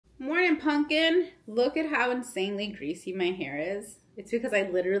Morning, pumpkin. Look at how insanely greasy my hair is. It's because I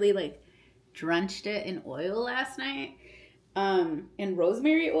literally like drenched it in oil last night. In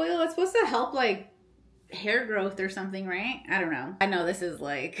rosemary oil. It's supposed to help like hair growth or something, right? I don't know. I know this is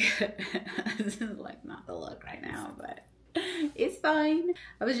like this is like not the look right now, but it's fine.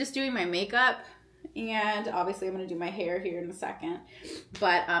 I was just doing my makeup, and obviously I'm gonna do my hair here in a second.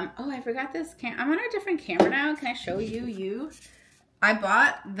 But oh, I forgot this. I'm on a different camera now. Can I show you? I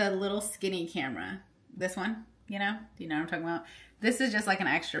bought the little skinny camera. This one, you know? Do you know what I'm talking about? This is just like an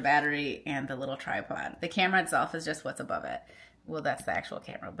extra battery and the little tripod. The camera itself is just what's above it. Well, that's the actual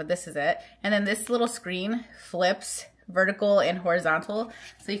camera, but this is it. And then this little screen flips vertical and horizontal,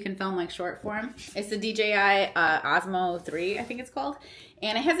 so you can film like short form. It's the DJI Osmo 3, I think it's called.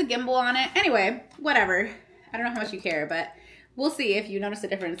 And it has a gimbal on it. Anyway, whatever. I don't know how much you care, but we'll see if you notice a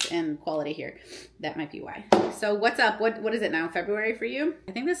difference in quality here. That might be why. So what's up? What is it now? February for you?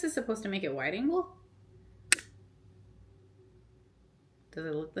 I think this is supposed to make it wide angle. Does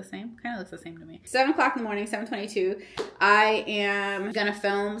it look the same? Kind of looks the same to me. 7 o'clock in the morning, 7:22. I am gonna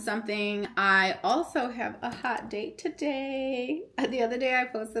film something. I also have a hot date today. The other day I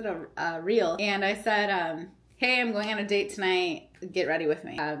posted a reel and I said, hey, I'm going on a date tonight. Get ready with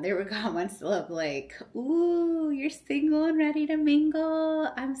me. There were comments of like, ooh, you're single and ready to mingle.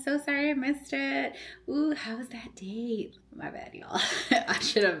 I'm so sorry I missed it. Ooh, how was that date? My bad, y'all. I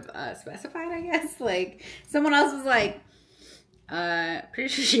should have specified, I guess. Like, someone else was like, pretty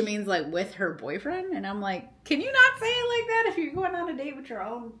sure she means like with her boyfriend. And I'm like, can you not say it like that if you're going on a date with your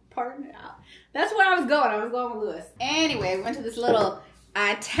own partner? That's where I was going. I was going with Lewis. Anyway, we went to this little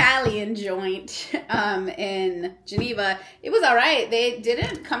Italian joint in Geneva. It was all right. They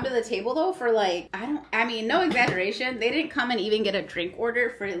didn't come to the table though for like, I mean, no exaggeration. They didn't come and even get a drink order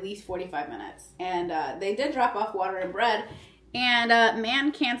for at least 45 minutes. And they did drop off water and bread. And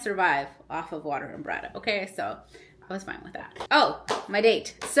man can't survive off of water and bread. Okay, so I was fine with that. Oh, my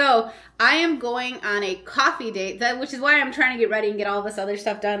date. So I am going on a coffee date, which is why I'm trying to get ready and get all this other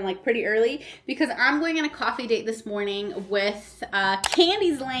stuff done like pretty early, because I'm going on a coffee date this morning with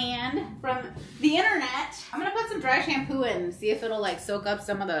Candy's Land from the internet. I'm gonna put some dry shampoo in, see if it'll like soak up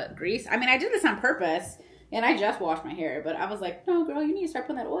some of the grease. I mean, I did this on purpose and I just washed my hair, but I was like, no girl, you need to start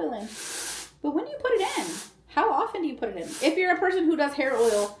putting that oil in. But when do you put it in? How often do you put it in? If you're a person who does hair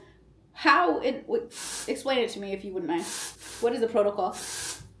oil, explain it to me if you wouldn't mind. What is the protocol?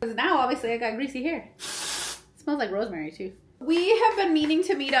 Because now obviously I got greasy hair. It smells like rosemary too. We have been meaning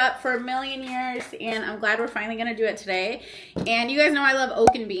to meet up for a million years, and I'm glad we're finally gonna do it today. And you guys know I love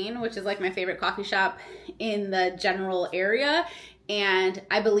Oak and Bean, which is like my favorite coffee shop in the general area. And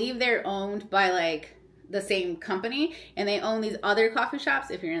I believe they're owned by like the same company, and they own these other coffee shops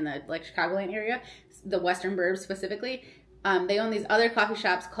if you're in the like Chicagoland area, the Western Burbs specifically. They own these other coffee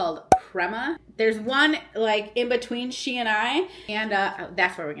shops called Crema. There's one like in between she and I, and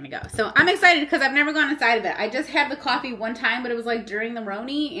that's where we're gonna go. So I'm excited because I've never gone inside of it. I just had the coffee one time, but it was like during the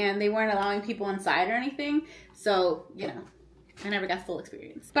Roni, and they weren't allowing people inside or anything. So, you know, I never got full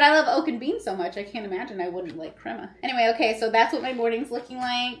experience. But I love Oak and Bean so much, I can't imagine I wouldn't like Crema. Anyway, okay, so that's what my morning's looking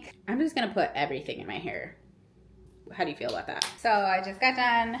like. I'm just gonna put everything in my hair. How do you feel about that? So I just got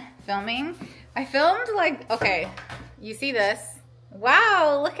done filming. I filmed like, okay, you see this?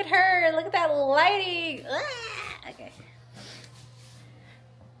 Wow, look at her. Look at that lighting. Ah, okay.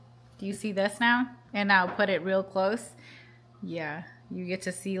 Do you see this now? And now put it real close. Yeah, you get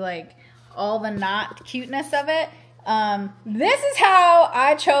to see like all the not cuteness of it. This is how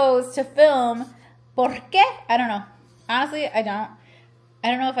I chose to film. ¿Por qué? I don't know. Honestly, I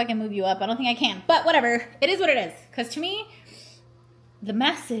don't know if I can move you up. I don't think I can, but whatever. It is what it is. Because to me, the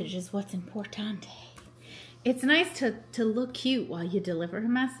message is what's importante. It's nice to look cute while you deliver a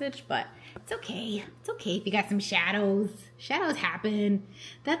message, but it's okay. It's okay if you got some shadows. Shadows happen.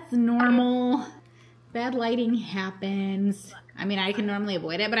 That's normal. Bad lighting happens. I mean, I can normally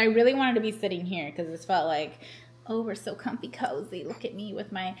avoid it, but I really wanted to be sitting here because this felt like, oh, we're so comfy cozy. Look at me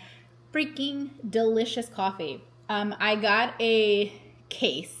with my freaking delicious coffee. I got a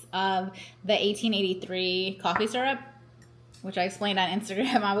case of the 1883 coffee syrup, which I explained on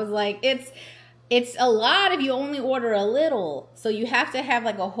Instagram. I was like, it's a lot if you only order a little. So you have to have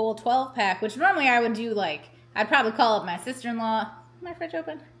like a whole 12 pack, which normally I would do like, I'd probably call up my sister-in-law. Is my fridge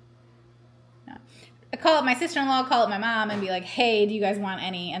open? No. I call up my sister-in-law, call up my mom and be like, hey, do you guys want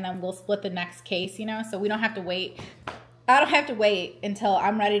any? And then we'll split the next case, you know? So we don't have to wait. I don't have to wait until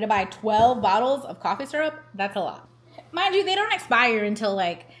I'm ready to buy 12 bottles of coffee syrup. That's a lot. Mind you, they don't expire until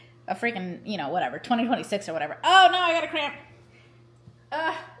like a freaking, you know, whatever, 2026 or whatever. Oh no, I got a cramp.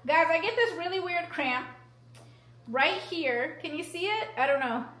 Guys, I get this really weird cramp right here. Can you see it? I don't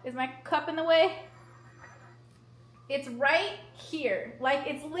know. Is my cup in the way? It's right here. Like,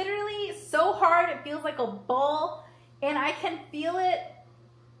 it's literally so hard. It feels like a ball, and I can feel it.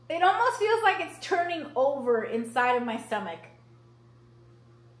 It almost feels like it's turning over inside of my stomach.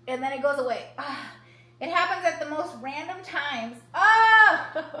 And then it goes away. It happens at the most random times.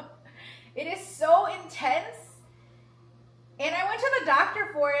 It is so intense. And I went to the doctor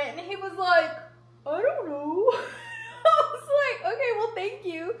for it, and he was like, I don't know. I was like, okay, well, thank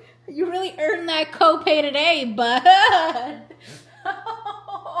you. You really earned that copay today, bud.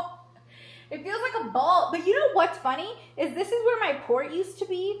 It feels like a ball. But you know what's funny? Is this is where my port used to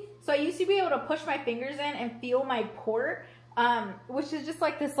be. So I used to be able to push my fingers in and feel my port, which is just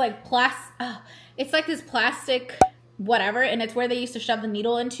like this like it's like this plastic whatever, and it's where they used to shove the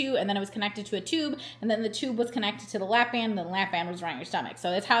needle into, and then it was connected to a tube, and then the tube was connected to the lap band, and the lap band was around your stomach.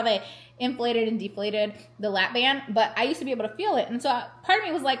 So that's how they inflated and deflated the lap band. But I used to be able to feel it, and so part of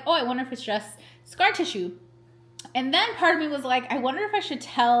me was like, oh, I wonder if it's just scar tissue. And then part of me was like, I wonder if I should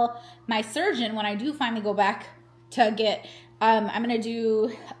tell my surgeon when I do finally go back to get, I'm going to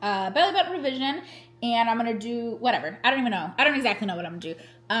do belly button revision, and I'm going to do whatever. I don't even know. I don't exactly know what I'm going to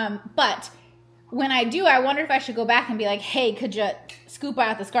do. But when I do, I wonder if I should go back and be like, hey, could you scoop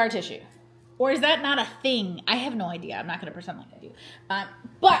out the scar tissue? Or is that not a thing? I have no idea. I'm not going to pretend like I do.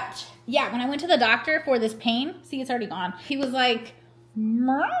 But yeah, when I went to the doctor for this pain, see, it's already gone. He was like,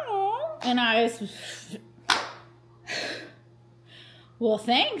 and I was, well,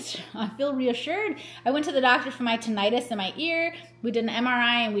 thanks. I feel reassured. I went to the doctor for my tinnitus in my ear. We did an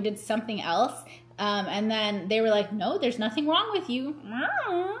MRI and we did something else. And then they were like, no, there's nothing wrong with you.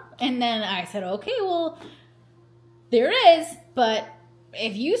 And then I said, okay, well, there is. But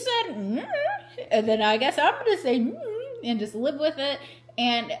if you said, then I guess I'm going to say, and just live with it.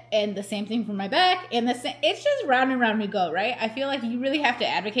 And the same thing for my back. And it's just round and round we go, right? I feel like you really have to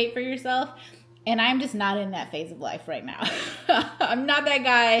advocate for yourself. And I'm just not in that phase of life right now. I'm not that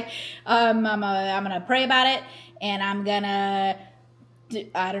guy. I'm going to pray about it. And I'm going to,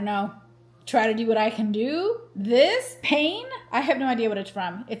 I don't know, try to do what I can do. This pain, I have no idea what it's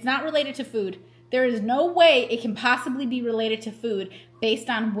from. It's not related to food. There is no way it can possibly be related to food based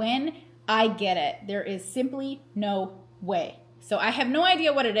on when I get it. There is simply no way. So I have no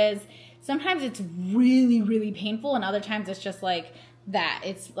idea what it is. Sometimes it's really, really painful, and other times it's just like that.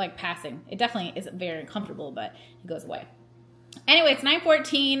 It's like passing. It definitely is very uncomfortable, but it goes away. Anyway, it's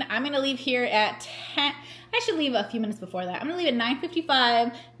 9:14. I'm going to leave here at 10. I should leave a few minutes before that. I'm going to leave at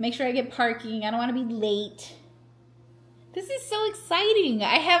 9:55. Make sure I get parking. I don't want to be late. This is so exciting.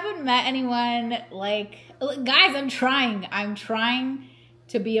 I haven't met anyone like, guys, I'm trying. I'm trying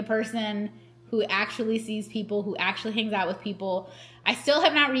to be a person who actually sees people, who actually hangs out with people. I still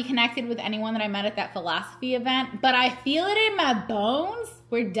have not reconnected with anyone that I met at that philosophy event, but I feel it in my bones.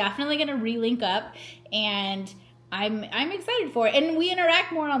 We're definitely going to re-link up, and I'm excited for it. And we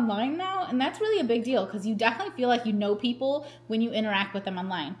interact more online now, and that's really a big deal because you definitely feel like you know people when you interact with them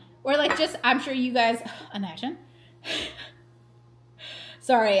online. Or like just, I'm sure you guys, imagine.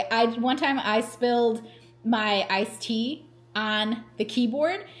 Sorry, one time I spilled my iced tea on the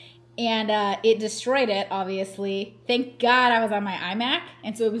keyboard, and it destroyed it, obviously. Thank God I was on my iMac,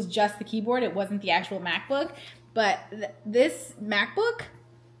 and so it was just the keyboard. It wasn't the actual MacBook. But this MacBook,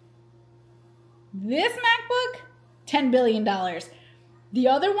 $10 billion. The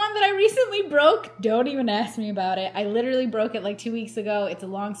other one that I recently broke, don't even ask me about it. I literally broke it like 2 weeks ago. It's a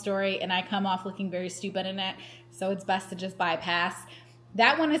long story, and I come off looking very stupid in it, so it's best to just bypass.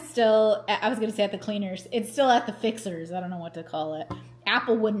 That one is still, I was going to say at the cleaners. It's still at the fixers. I don't know what to call it.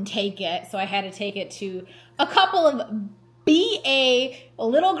 Apple wouldn't take it, so I had to take it to a couple of BA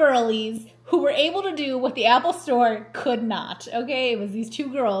little girlies who were able to do what the Apple store could not. Okay, it was these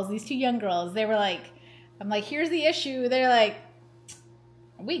two girls, these two young girls. They were like, I'm like, here's the issue. They're like,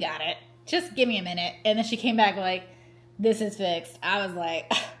 we got it. Just give me a minute. And then she came back like, this is fixed. I was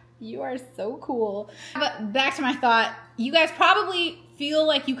like, you are so cool. But back to my thought, you guys probably feel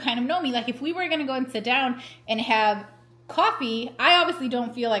like you kind of know me. Like if we were going to go and sit down and have coffee, I obviously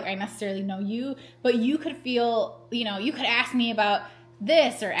don't feel like I necessarily know you, but you could feel, you know, you could ask me about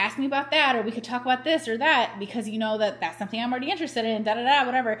this or ask me about that, or we could talk about this or that because you know that that's something I'm already interested in, da-da-da,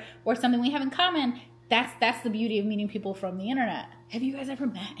 whatever, or something we have in common. That's the beauty of meeting people from the internet. Have you guys ever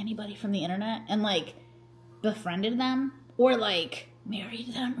met anybody from the internet and like befriended them or like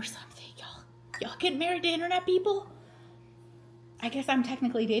married them or something? Y'all get married to internet people? I guess I'm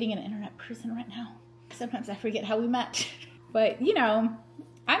technically dating an internet person right now. Sometimes I forget how we met. But, you know,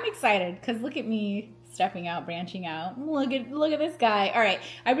 I'm excited because look at me stepping out, branching out. Look at this guy. All right,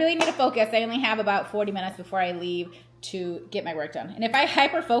 I really need to focus. I only have about 40 minutes before I leave to get my work done. And if I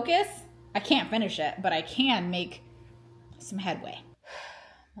hyper focus, I can't finish it, but I can make some headway.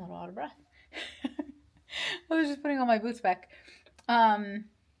 I'm a little out of breath. I was just putting all my boots back. Hi,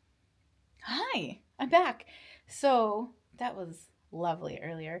 I'm back. So that was lovely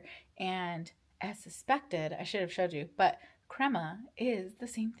earlier, and as suspected, I should have showed you, but crema is the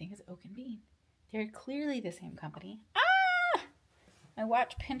same thing as oak and bean. They're clearly the same company. Ah! My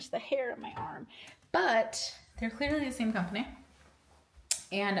watch pinched the hair on my arm, but they're clearly the same company,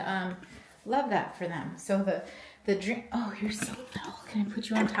 and love that for them. So the drink. Oh, you're so little. Can I put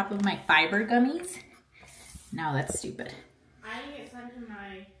you on top of my fiber gummies? No, that's stupid. I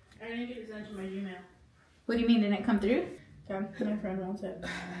didn't get it sent to my Gmail. What do you mean? Didn't it come through? Okay, my friend wants it.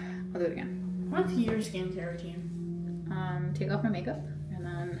 I'll do it again. What's your skincare routine? Take off my makeup and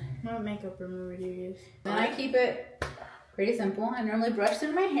then. What makeup remover do you use? Then I keep it pretty simple. I normally brush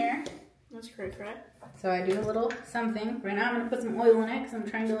through my hair. That's correct, right? So I do a little something. Right now I'm gonna put some oil in it because I'm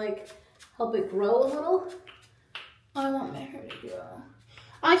trying to like help it grow a little. I want my hair to grow.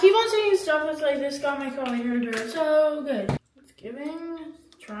 I keep on saying stuff that's like, this got my hair to grow so good. It's giving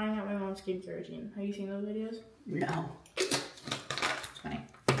trying out my mom's skincare routine. Have you seen those videos? No. It's funny.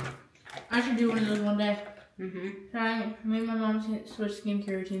 I should do one of those one day. Mm-hmm. Maybe my mom switch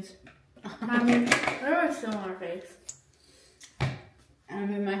skincare routines. I mean, they're still on her face. I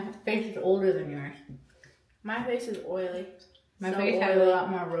mean, my face is older than yours. My face is oily. My face has a lot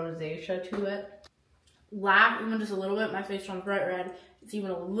more rosacea to it. Laugh even just a little bit, my face turns bright red. It's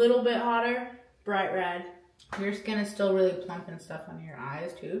even a little bit hotter, bright red. Your skin is still really plump and stuff on your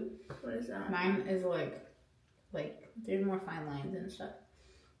eyes too. What is that? Mine is like there's more fine lines and stuff.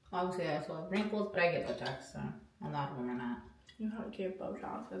 Obviously I also have wrinkles, but I get Botox, so a lot of them are not. You have to get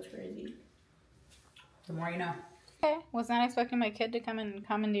Botox, that's crazy. The more you know. Okay, was not expecting my kid to come and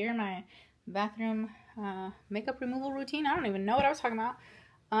commandeer my bathroom makeup removal routine. I don't even know what I was talking about.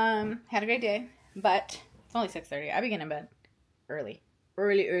 Had a great day, but it's only 6:30. I begin in bed early.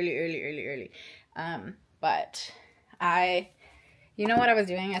 But you know what I was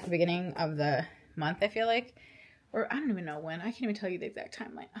doing at the beginning of the month, I feel like? Or I don't even know when. I can't even tell you the exact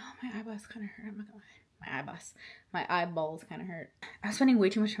time. Like, oh, my eyeballs kind of hurt. I'm not gonna lie. My eyeballs kind of hurt. I was spending way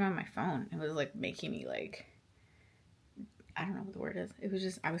too much time on my phone. It was like making me like, I don't know what the word is. It was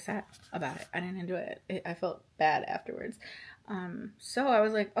just, I was sad about it. I didn't enjoy it. I felt bad afterwards. So I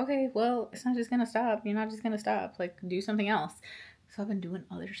was like, okay, well, it's not just gonna stop. You're not just gonna stop. Like, do something else. So I've been doing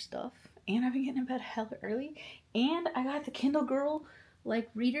other stuff. And I've been getting in bed hella early. And I got the Kindle Girl like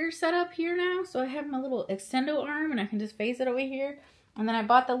reader set up here now. So I have my little extendo arm and I can just face it over here. And then I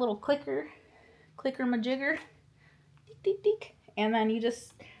bought the little clicker majigger. Deek, deek, deek. And then you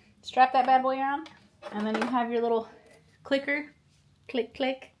just strap that bad boy on. And then you have your little clicker. Click,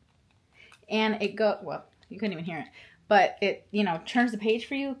 click. And it well, you couldn't even hear it. But it, turns the page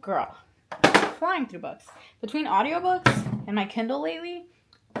for you. Girl, flying through books. Between audiobooks and my Kindle lately,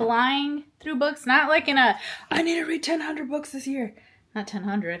 flying through books. Not like I need to read 1,000 books this year. Not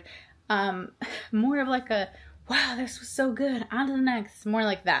 1,000. More of like a, wow, this was so good. On to the next. More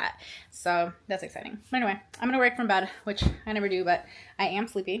like that. So that's exciting. But anyway, I'm going to work from bed, which I never do, but I am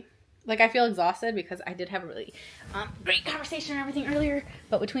sleepy. Like, I feel exhausted because I did have a really great conversation and everything earlier.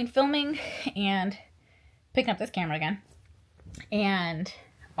 But between filming and picking up this camera again, and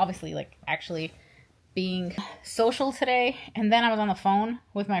obviously, like, actually being social today, and then I was on the phone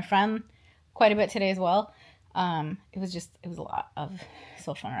with my friend quite a bit today as well. It was a lot of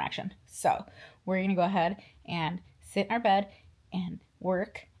social interaction. So we're going to go ahead and sit in our bed and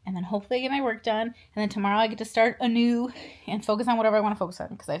work, and then hopefully get my work done. And then tomorrow I get to start anew and focus on whatever I want to focus on,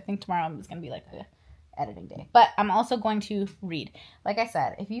 because I think tomorrow is going to be like a editing day. But I'm also going to read. Like I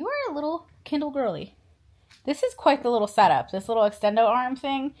said, if you are a little Kindle girly, this is quite the little setup. This little extendo arm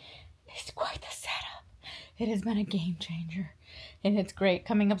thing is quite the setup. It has been a game changer. And it's great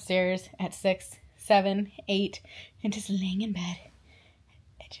coming upstairs at 6, 7, 8, and just laying in bed.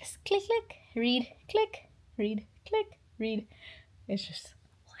 And just click, click, read, click, read, click, read. It's just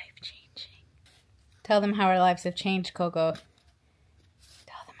life-changing. Tell them how our lives have changed, Coco.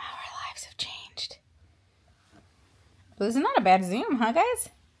 Tell them how our lives have changed. Well, this is not a bad Zoom, huh, guys?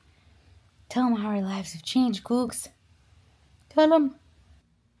 Tell them how our lives have changed, Cooks. Tell them.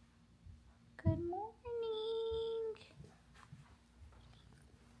 Good morning.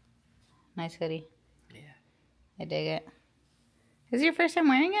 Nice hoodie. Yeah. I dig it. Is this your first time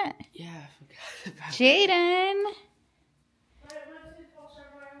wearing it? Yeah, I forgot about Jaden.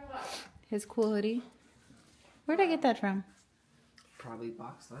 His cool hoodie. Where'd I get that from? Probably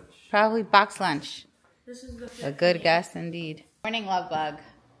box lunch. Probably box lunch. This is the A good guess indeed. Morning, love bug.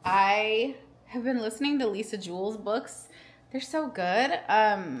 I have been listening to Lisa Jewell's books. They're so good.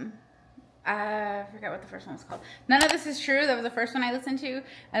 I forgot what the first one was called. None of This Is True. That was the first one I listened to. And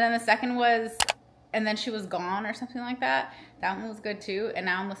then the second was And Then She Was Gone or something like that. That one was good too. And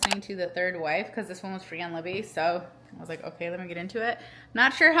now I'm listening to The Third Wife because this one was free on Libby. So I was like, okay, let me get into it.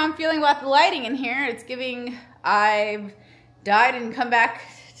 Not sure how I'm feeling about the lighting in here. It's giving I've died and come back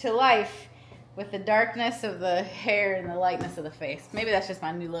to life with the darkness of the hair and the lightness of the face. Maybe that's just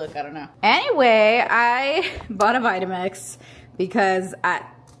my new look. I don't know. Anyway, I bought a Vitamix because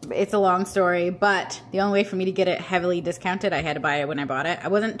it's a long story, but the only way for me to get it heavily discounted, I had to buy it when I bought it. I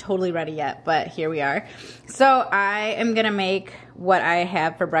wasn't totally ready yet, but here we are. So I am gonna make what I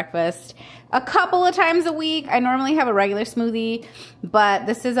have for breakfast a couple of times a week. I normally have a regular smoothie, but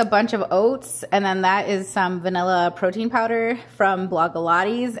this is a bunch of oats, and then that is some vanilla protein powder from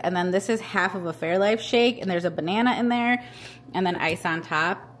Blogilates, and then this is half of a Fairlife shake, and there's a banana in there, and then ice on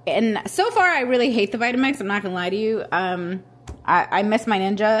top. And so far, I really hate the Vitamix. I'm not gonna lie to you. I miss my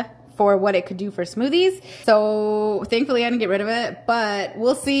Ninja for what it could do for smoothies. So thankfully I didn't get rid of it, but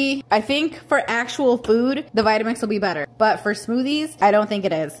we'll see. I think for actual food, the Vitamix will be better. But for smoothies, I don't think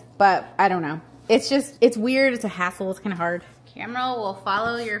it is. But I don't know. It's just, it's weird. It's a hassle. It's kind of hard. Camera will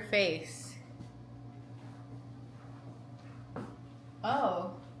follow your face.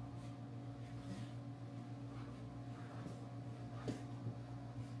 Oh.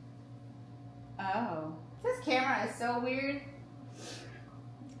 Oh. This camera is so weird.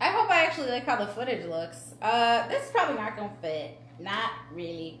 I hope I actually like how the footage looks. This is probably not gonna fit. Not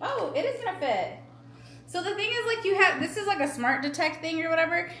really. Oh, it is gonna fit. So the thing is, like, you have, this is like a smart detect thing or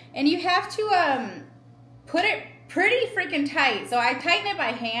whatever, and you have to put it pretty freaking tight. So I tighten it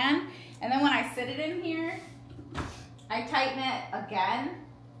by hand, and then when I sit it in here, I tighten it again.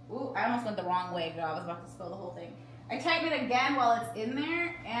 Ooh, I almost went the wrong way, girl. I was about to spill the whole thing. I tighten it again while it's in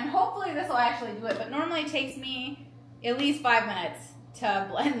there, and hopefully this will actually do it, but normally it takes me at least 5 minutes to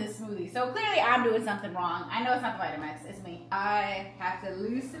blend this smoothie. So clearly I'm doing something wrong. I know it's not the Vitamix, it's me. I have to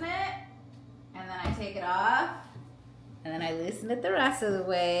loosen it, and then I take it off, and then I loosen it the rest of the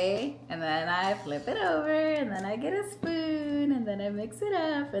way, and then I flip it over, and then I get a spoon, and then I mix it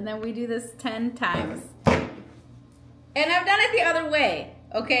up, and then we do this 10 times. And I've done it the other way,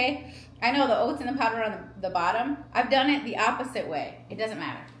 okay? I know the oats and the powder on the bottom. I've done it the opposite way. It doesn't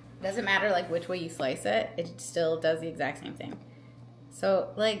matter. It doesn't matter like which way you slice it. It still does the exact same thing. So,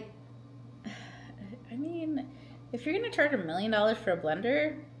 like, I mean, if you're gonna charge $1 million for a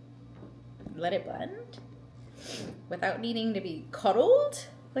blender, let it blend without needing to be cuddled?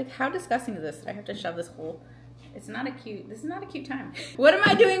 Like, how disgusting is this? I have to shove this whole, this is not a cute time. What am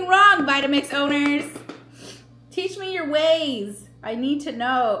I doing wrong, Vitamix owners? Teach me your ways. I need to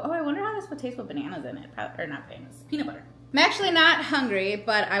know. Oh, I wonder how this would taste with bananas in it. Or not bananas, peanut butter. I'm actually not hungry,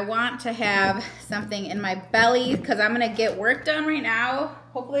 but I want to have something in my belly because I'm gonna get work done right now.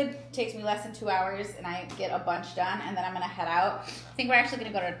 Hopefully it takes me less than 2 hours and I get a bunch done, and then I'm gonna head out. I think we're actually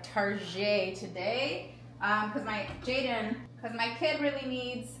gonna go to Target today because my kid really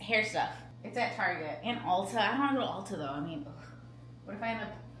needs hair stuff. It's at Target and Ulta. I don't wanna go to Ulta though. I mean, ugh. What if I end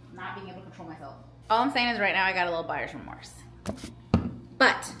up not being able to control myself? All I'm saying is right now I got a little buyer's remorse.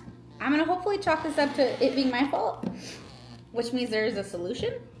 But I'm gonna hopefully chalk this up to it being my fault, which means there's a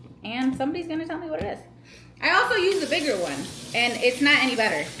solution and somebody's gonna tell me what it is. I also use the bigger one and it's not any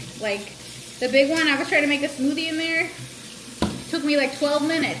better. Like the big one, I was trying to make a smoothie in there. Took me like 12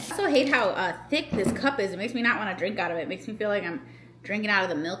 minutes. I also hate how thick this cup is. It makes me not want to drink out of it. It makes me feel like I'm drinking out of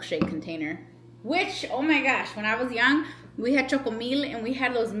the milkshake container. Which, oh my gosh, when I was young, we had Chocomil and we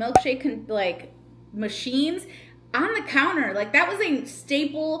had those milkshake like machines on the counter. Like that was a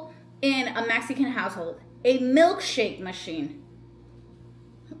staple in a Mexican household. A milkshake machine.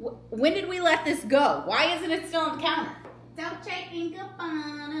 When did we let this go? Why isn't it still on the counter?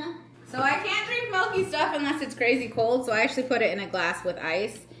 So I can't drink milky stuff unless it's crazy cold, so I actually put it in a glass with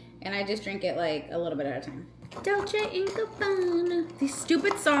ice, and I just drink it like a little bit at a time. Dolce & Gabbana. These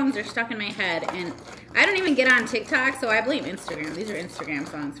stupid songs are stuck in my head, and I don't even get on TikTok, so I blame Instagram. These are Instagram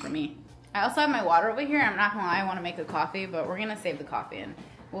songs for me. I also have my water over here. I'm not gonna lie, I wanna make a coffee, but we're gonna save the coffee, and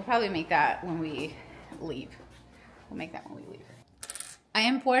we'll probably make that when we leave. We'll make that when we leave. I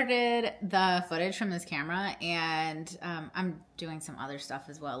imported the footage from this camera, and I'm doing some other stuff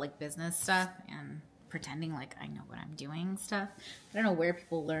as well, like business stuff and pretending like I know what I'm doing stuff. I don't know where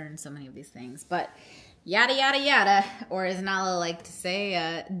people learn so many of these things, but yada, yada, yada, or as Nala like to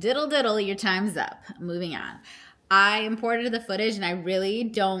say, diddle, diddle, your time's up. Moving on. I imported the footage, and I really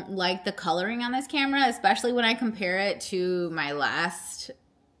don't like the coloring on this camera, especially when I compare it to my last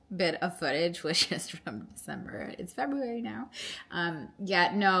bit of footage was just from December. It's February now.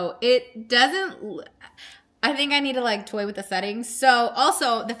 Yeah, no, it doesn't. I think I need to like toy with the settings. So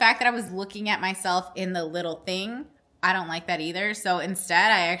also the fact that I was looking at myself in the little thing, I don't like that either. So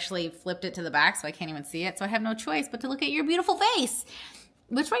instead I actually flipped it to the back so I can't even see it. So I have no choice but to look at your beautiful face,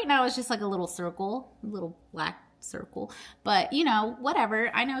 which right now is just like a little circle, a little black circle. But you know,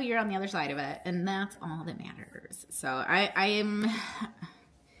 whatever. I know you're on the other side of it, and that's all that matters. So I'm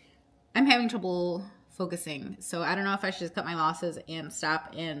having trouble focusing. So I don't know if I should just cut my losses and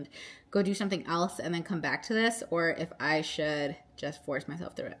stop and go do something else and then come back to this, or if I should just force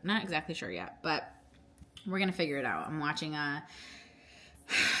myself through it. I'm not exactly sure yet, but we're going to figure it out. I'm watching my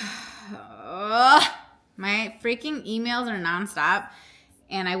freaking emails are nonstop,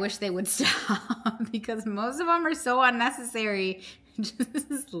 and I wish they would stop because most of them are so unnecessary.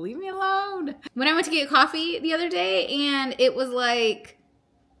 Just leave me alone. When I went to get coffee the other day, and it was like,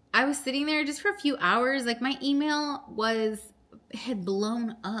 I was sitting there just for a few hours, like my email had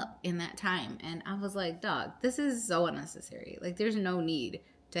blown up in that time. And I was like, dog, this is so unnecessary. Like there's no need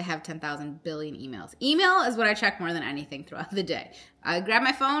to have 10,000 billion emails. Email is what I check more than anything throughout the day. I grab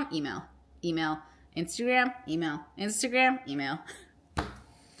my phone, email, Instagram, email.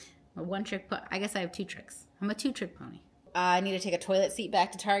 A one trick, I guess I have 2 tricks. I'm a 2-trick pony. I need to take a toilet seat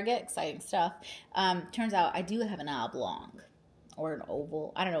back to Target. Exciting stuff. Turns out I do have an oblong or an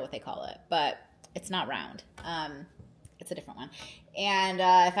oval. I don't know what they call it, but it's not round. It's a different one. And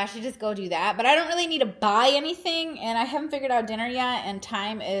if I should just go do that. But I don't really need to buy anything. And I haven't figured out dinner yet. And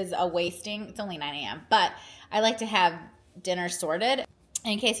time is a wasting. It's only 9 a.m. But I like to have dinner sorted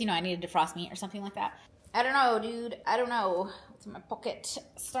in case, you know, I need to defrost meat or something like that. I don't know, dude. I don't know. What's in my pocket?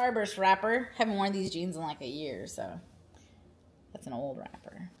 Starburst wrapper. Haven't worn these jeans in like a year. So that's an old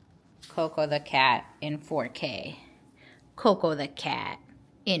wrapper. Coco the cat in 4K. Coco the cat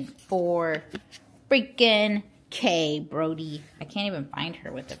in 4 freaking K, Brody. I can't even find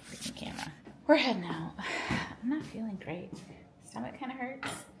her with the freaking camera. We're heading out. I'm not feeling great. Stomach kind of hurts.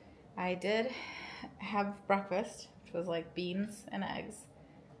 I did have breakfast, which was like beans and eggs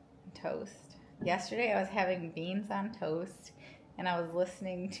and toast. Yesterday I was having beans on toast, and I was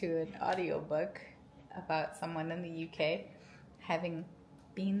listening to an audiobook about someone in the UK having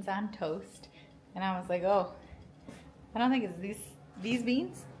beans on toast. And I was like, oh, I don't think it's these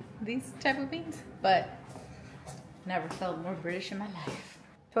beans, these type of beans, but never felt more British in my life.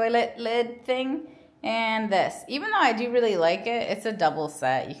 Toilet lid thing and this. Even though I do really like it, it's a double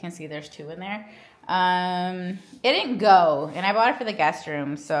set. You can see there's 2 in there. It didn't go, and I bought it for the guest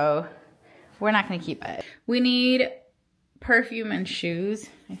room, so we're not going to keep it. We need perfume and shoes.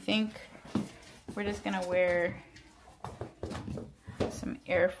 I think we're just going to wear some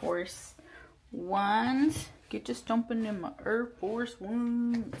Air Force Ones. Get to stomping in my Air Force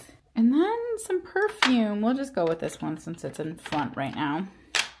Ones. And then some perfume. We'll just go with this one since it's in front right now.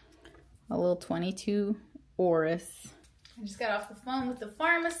 A little 22 Oris. I just got off the phone with the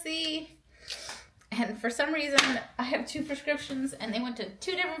pharmacy. And for some reason, I have 2 prescriptions and they went to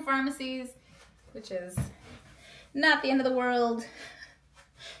 2 different pharmacies, which is not the end of the world,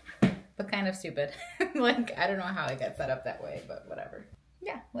 but kind of stupid. Like, I don't know how I got set up that way, but whatever.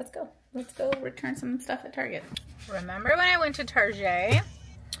 Yeah, let's go. Let's go return some stuff at Target. Remember when I went to Target?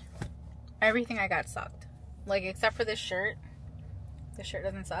 Everything I got sucked. Like, except for this shirt. This shirt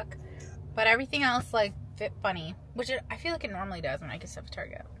doesn't suck. But everything else, like, fit funny. Which I feel like it normally does when I get stuff at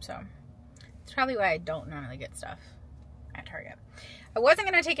Target. So, it's probably why I don't normally get stuff at Target. I wasn't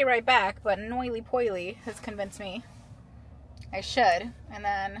going to take it right back, but Noily Poily has convinced me I should. And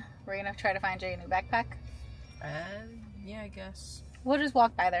then we're going to try to find Jay a new backpack. Yeah, I guess. We'll just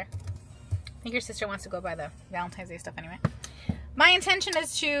walk by there. I think your sister wants to go buy the Valentine's Day stuff anyway. My intention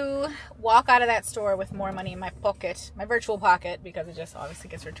is to walk out of that store with more money in my pocket, my virtual pocket, because it just obviously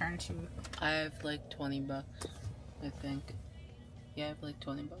gets returned to... I have like 20 bucks, I think. Yeah, I have like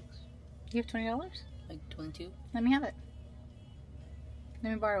 20 bucks. You have $20? Like 22. Let me have it.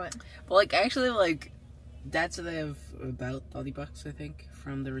 Let me borrow it. But like, actually, like, Dad said I have about 30 bucks, I think,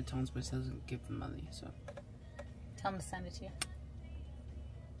 from the returns, but he doesn't give them money, so... Tell him to send it to you.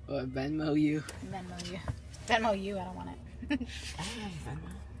 Or Venmo you. Venmo you. Venmo you, I don't want it. I don't have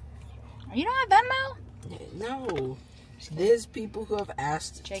Venmo. You don't have Venmo? No. There's people who have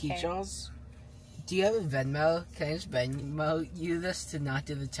asked JK. teachers, do you have a Venmo? Can I just Venmo you this to not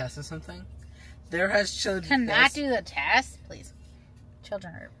do the test or something? There has children... To not do the test? Please.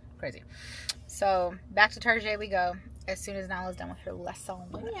 Children are crazy. So, back to Target we go. As soon as Nala's done with her lesson.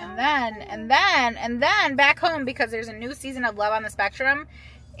 Yeah. And then back home because there's a new season of Love on the Spectrum.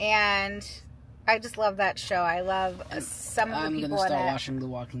 And I just love that show. I love some of the people in it. I'm gonna start watching The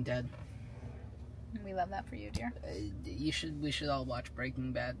Walking Dead. We love that for you, dear. We should all watch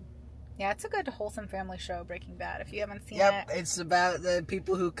Breaking Bad. Yeah, it's a good, wholesome family show, Breaking Bad. If you haven't seen it. Yep, it's about the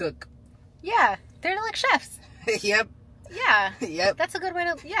people who cook. Yeah, they're like chefs. Yep. Yeah. Yep. That's a good way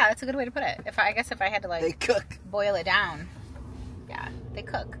to. Yeah, that's a good way to put it. I guess if I had to like. They cook. Boil it down. Yeah, they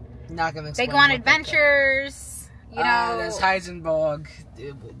cook. Not gonna. They go on adventures. You know. There's Heisenberg.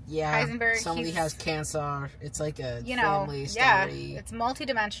 Yeah. Heisenberg. Somebody has cancer. It's like a you know, family story. Yeah, it's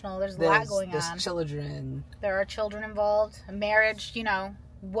multidimensional. There's a lot going on. There's children. There are children involved. A marriage. You know,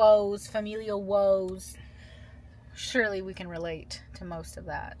 woes, familial woes. Surely we can relate to most of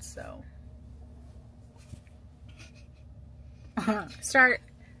that. So. Start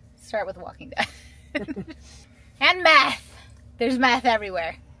with Walking Dead. And meth. There's meth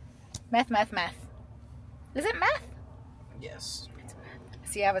everywhere. Meth. Is it meth? Yes. It's meth.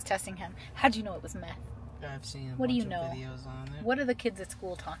 See, I was testing him. How'd you know it was meth? I've seen What do you know? videos on it. What are the kids at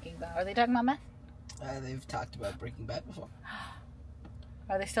school talking about? Are they talking about meth? They've talked about Breaking Bad before.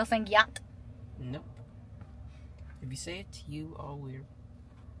 Are they still saying yacht? Nope. If you say it, you are weird.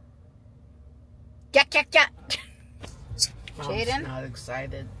 Yacht. I'm Jaden? not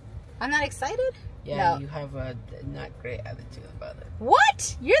excited. I'm not excited? Yeah, No. You have a not great attitude about it.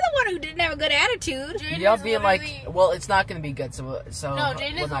 What? You're the one who didn't have a good attitude. Jaden Y'all is being literally- like, well, it's not going to be good, so No,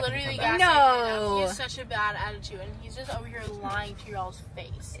 Jaden we're is not gonna literally come back. No. He has such a bad attitude, and he's just over here lying to y'all's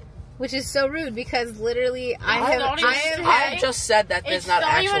face. Which is so rude because literally I I just said that there's It's not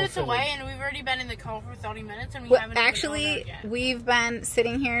 30 actual minutes food. away, and we've already been in the car for 30 minutes, and we Well, haven't even gone actually, there yet. we've been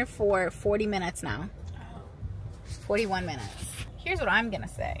sitting here for 40 minutes now. 41 minutes. Here's what I'm going to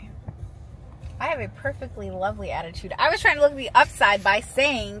say. I have a perfectly lovely attitude. I was trying to look at the upside by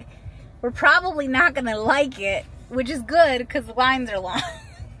saying we're probably not going to like it, which is good because the lines are long.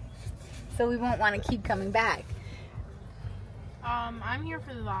 So we won't want to keep coming back. I'm here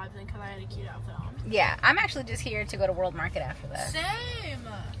for the vibes and because I had a cute outfit on. Yeah, I'm actually just here to go to World Market after this. Same!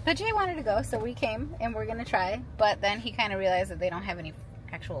 But Jay wanted to go, so we came and we're going to try. But then he kind of realized that they don't have any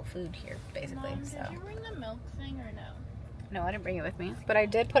actual food here, basically. Mom, So. did you bring the milk thing or no? No, I didn't bring it with me. But I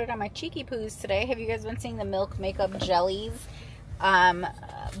did put it on my cheeky poos today. Have you guys been seeing the milk makeup jellies?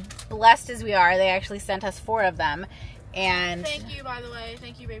 Blessed as we are, they actually sent us 4 of them. And Thank you, by the way.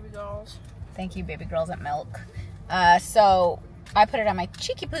 Thank you, baby girls. thank you, baby girls at Milk. So I put it on my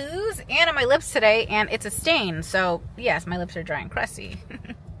cheeky poos and on my lips today, and it's a stain. So yes, my lips are dry and crusty.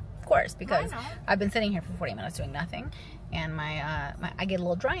 Of course, because I've been sitting here for 40 minutes doing nothing. And I get a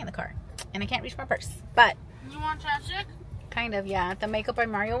little dry in the car. And I can't reach my purse. But You want chapstick? kind of, yeah. The Makeup by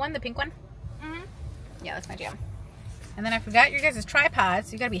Mario one, the pink one. Mm-hmm. Yeah, that's my jam. And then I forgot your guys' tripod,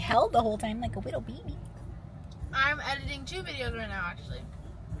 so you gotta be held the whole time like a little baby. I'm editing 2 videos right now, actually.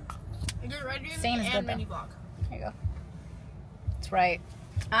 Get ready to Same me as and good, mini vlog. There you go. That's right.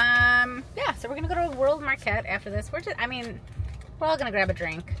 Yeah, so we're gonna go to World Market after this. We're all gonna grab a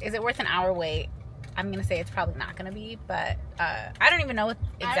drink. Is it worth an hour wait? I'm gonna say it's probably not gonna be, but I don't even know what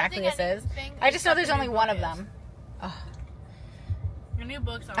exactly this is. I just know there's only one of them. Oh, Your new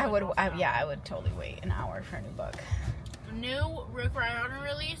books are I would totally wait an hour for a new book. New Rick Riordan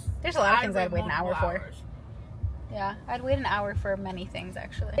release. There's a lot of things I'd wait an hour multiple for. hours. Yeah, I'd wait an hour for many things,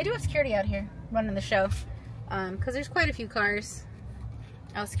 actually. They do have security out here running the show. Because there's quite a few cars.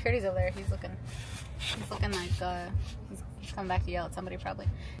 Oh, security's over there. He's looking like, he's coming back to yell at somebody, probably.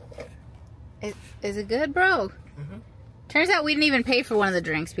 Is it good, bro? Mm-hmm. Turns out we didn't even pay for one of the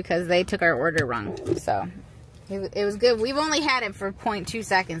drinks because they took our order wrong. So, it was good. We've only had it for 0.2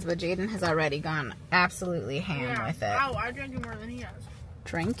 seconds, but Jaden has already gone absolutely ham with it. Oh, I drank it more than he has.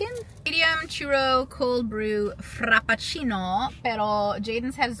 Drinking? Medium churro cold brew frappuccino, pero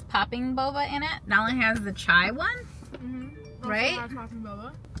Jaden's has popping boba in it. Nala has the chai one, Mm-hmm. Right?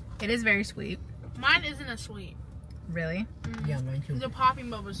 Boba. It is very sweet. Mine isn't as sweet. Really? Yeah, mine too. The popping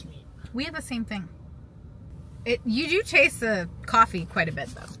boba sweet. We have the same thing. You do taste the coffee quite a bit,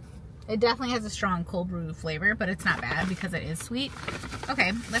 though. It definitely has a strong cold brew flavor, but it's not bad because it is sweet.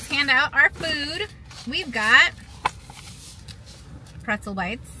 Okay, let's hand out our food. We've got pretzel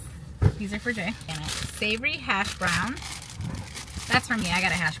bites. These are for Jay. And a savory hash brown. That's for me. I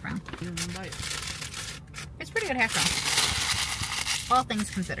got a hash brown. It's pretty good hash brown. All things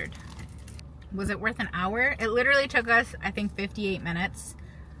considered. Was it worth an hour? It literally took us, I think, 58 minutes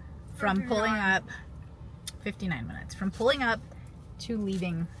from pulling up. 59 minutes. From pulling up to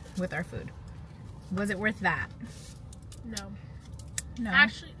leaving with our food. Was it worth that? No. No.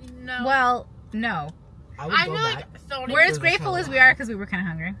 Actually, no. Well, no. I feel like 30 We're as grateful as we are because we were kind of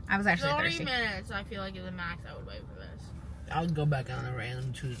hungry. I was actually 30 thirsty. minutes, I feel like, is the max I would wait for this. I'll go back on a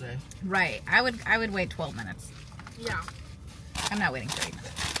random Tuesday. Right. I would wait 12 minutes. Yeah. I'm not waiting 30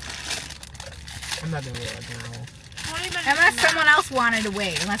 minutes. I'm not gonna wait like an hour. Unless someone else wanted to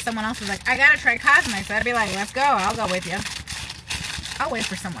wait. Unless someone else was like, I gotta try cosmetics. I'd be like, let's go. I'll go with you. I'll wait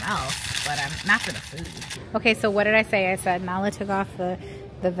for someone else, but not for the food. Okay, so what did I say? I said Nala took off the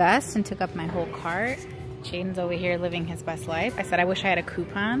vest and took up my whole cart. Jaden's over here living his best life. I said I wish I had a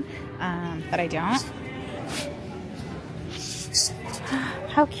coupon, but I don't.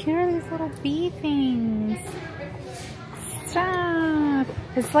 How cute are these little bee things? Stop.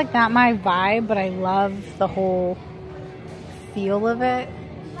 It's like not my vibe, but I love the whole feel of it.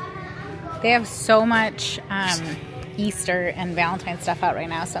 They have so much Easter and Valentine's stuff out right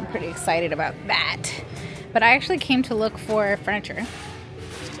now, so I'm pretty excited about that. But I actually came to look for furniture.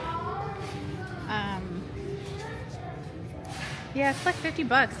 Yeah, it's like 50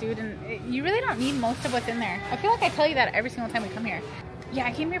 bucks, dude, and you really don't need most of what's in there. I feel like I tell you that every single time we come here. Yeah,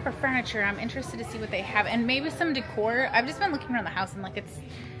 I came here for furniture. I'm interested to see what they have, and maybe some decor. I've just been looking around the house, and like it's,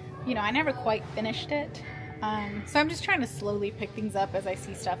 you know, I never quite finished it. So I'm just trying to slowly pick things up as I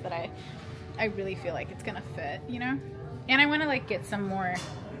see stuff that I really feel like it's gonna fit, you know? And I wanna like get some more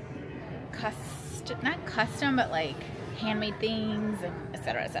not custom, but like handmade things and et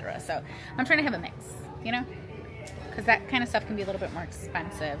cetera, et cetera. So I'm trying to have a mix, you know? Because that kind of stuff can be a little bit more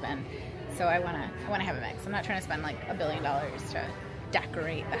expensive, and so I wanna have a mix. I'm not trying to spend like $1 billion to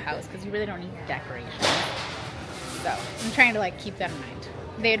decorate the house, because you really don't need decorations. So I'm trying to like keep that in mind.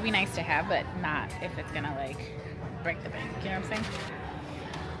 They'd be nice to have, but not if it's gonna like break the bank. You know what I'm saying?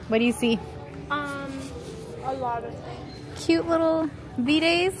 What do you see? A lot of things. Cute little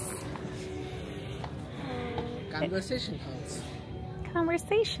V-Days. Conversation hearts.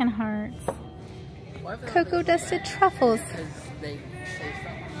 Conversation hearts. Cocoa dusted truffles. They say so.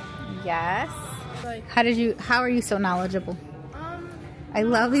 Yes. Like, how are you so knowledgeable? I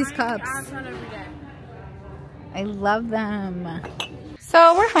love these cups. every day. I love them.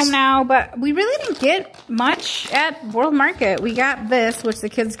 So we're home now, but we really didn't get much at World Market. We got this, which the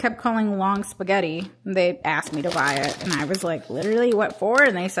kids kept calling long spaghetti. They asked me to buy it, and I was like, literally, what for?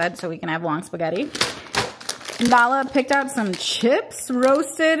 And they said, so we can have long spaghetti. Nala picked out some chips,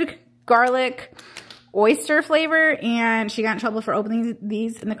 roasted garlic, oyster flavor, and she got in trouble for opening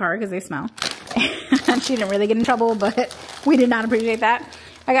these in the car because they smell. And she didn't really get in trouble, but we did not appreciate that.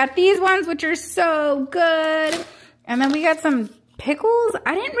 I got these ones, which are so good. And then we got some pickles.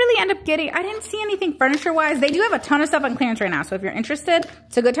 I didn't see anything furniture-wise. They do have a ton of stuff on clearance right now, so if you're interested,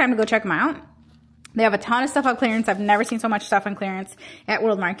 it's a good time to go check them out. They have a ton of stuff on clearance. I've never seen so much stuff on clearance at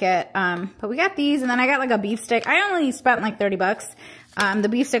World Market. But we got these, and then I got like a beef stick. I only spent like 30 bucks. The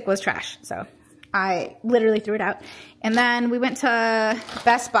beef stick was trash, so I literally threw it out. And then we went to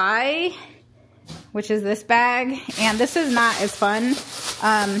Best Buy, which is this bag, and this is not as fun.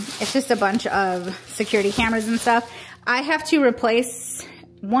 It's just a bunch of security cameras and stuff. I have to replace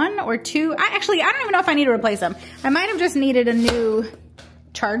one or two. I don't even know if I need to replace them. I might have just needed a new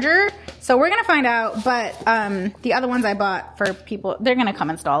charger, so we're gonna find out. But the other ones I bought for people, they're gonna come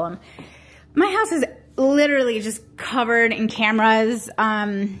install them. My house is literally just covered in cameras,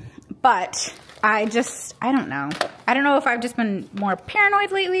 but I don't know. I don't know if I've just been more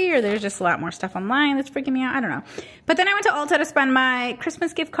paranoid lately, or there's just a lot more stuff online that's freaking me out. I don't know. But then I went to Ulta to spend my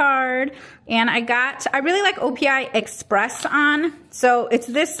Christmas gift card, and I really like OPI Express on. So it's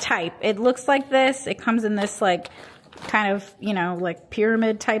this type. It looks like this. It comes in this like kind of, you know, like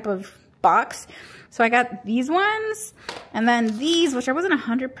pyramid type of box. So I got these ones, and then these, which I wasn't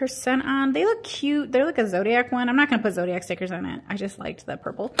 100% on. They look cute. They're like a Zodiac one. I'm not going to put Zodiac stickers on it. I just liked the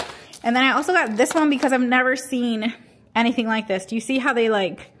purple. And then I also got this one because I've never seen anything like this. Do you see how they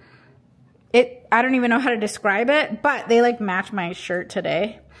like it? I don't even know how to describe it, but they like match my shirt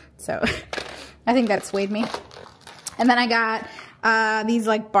today. So I think that swayed me. And then I got these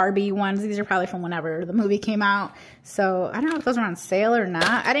like Barbie ones. These are probably from whenever the movie came out. So I don't know if those are on sale or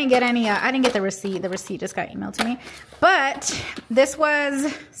not. I didn't get any, I didn't get the receipt. The receipt just got emailed to me. But this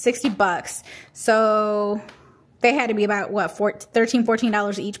was 60 bucks. So they had to be about what, $13,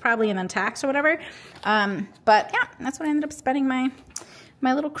 $14 each probably, and then tax or whatever. But yeah, that's what I ended up spending my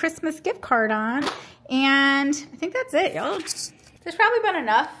little Christmas gift card on. And I think that's it, y'all. There's probably been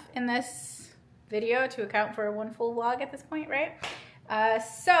enough in this video to account for one full vlog at this point, right?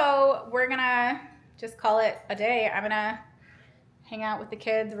 So we're gonna just call it a day. I'm gonna hang out with the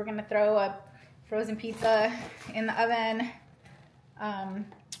kids. We're gonna throw a frozen pizza in the oven.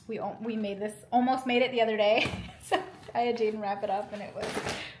 We made this, almost made it the other day. So I had Jaden wrap it up, and it was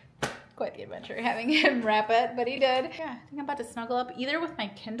quite the adventure having him wrap it, but he did. Yeah, I think I'm about to snuggle up either with my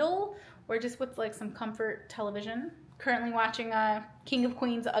Kindle or just with like some comfort television, currently watching King of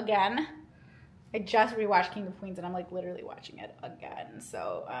Queens again. I just rewatched King of Queens and I'm like literally watching it again.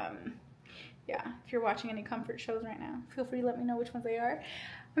 So yeah, if you're watching any comfort shows right now, feel free to let me know which ones they are.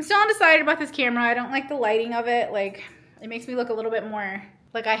 I'm still undecided about this camera. I don't like the lighting of it. Like, it makes me look a little bit more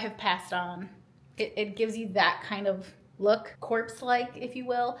like I have passed on. It gives you that kind of look, corpse-like, if you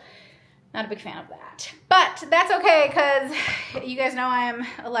will. Not a big fan of that. But that's okay, because you guys know I am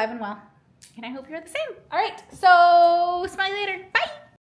alive and well. And I hope you're the same. All right, so smile later. Bye.